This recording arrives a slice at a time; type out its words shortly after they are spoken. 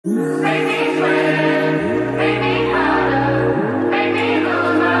Normally,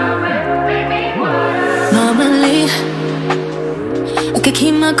 I could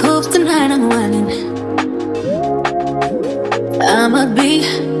keep my cool tonight. I'm wildin'. I'ma be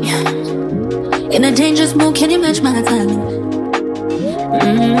in a dangerous mood. Can you match my timing?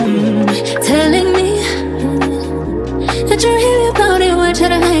 Telling me that you're really about it. Why try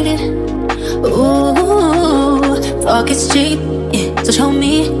to hide it? Ooh, talk is cheap, yeah. So show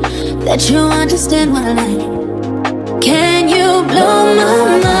me that you understand what I like. Can you blow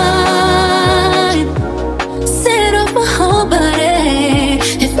my mind? Set off my whole body.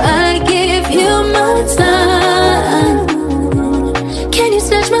 If I give you my time, can you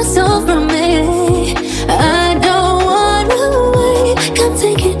snatch my soul from me? I don't wanna wait. Come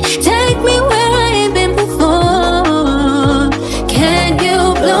take it, take me where I ain't been before. Can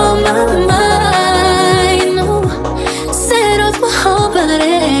you blow my mind? No. Set off my whole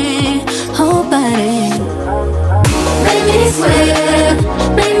body, whole body. Make me sweat,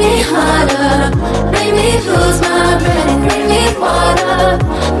 make me harder, make me lose my breath, make me water.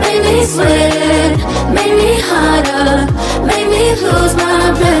 Make me sweat, make me harder, make me lose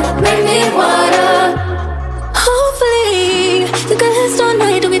my breath, make me water. Hopefully you can last all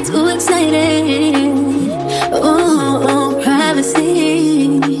night, don't get too excited. Oh,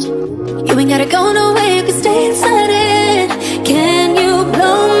 privacy. You ain't gotta go nowhere, you can stay inside it. Can you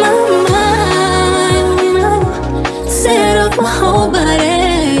blow my mind? Set off my whole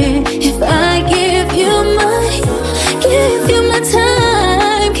body. If I give you my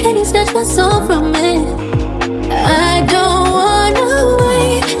time, can you snatch my soul from me? I don't wanna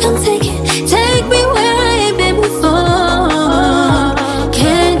wait. Come take it, take me where I ain't been before.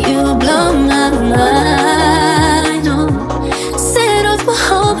 Can you blow my mind? Oh, set off my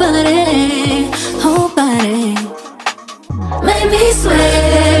whole body, whole body. Make me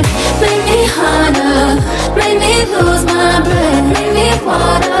sweat, make me harder, make me lose my breath, make me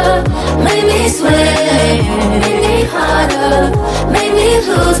water. Make me sweat, make me harder, make me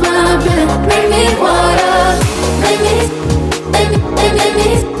lose my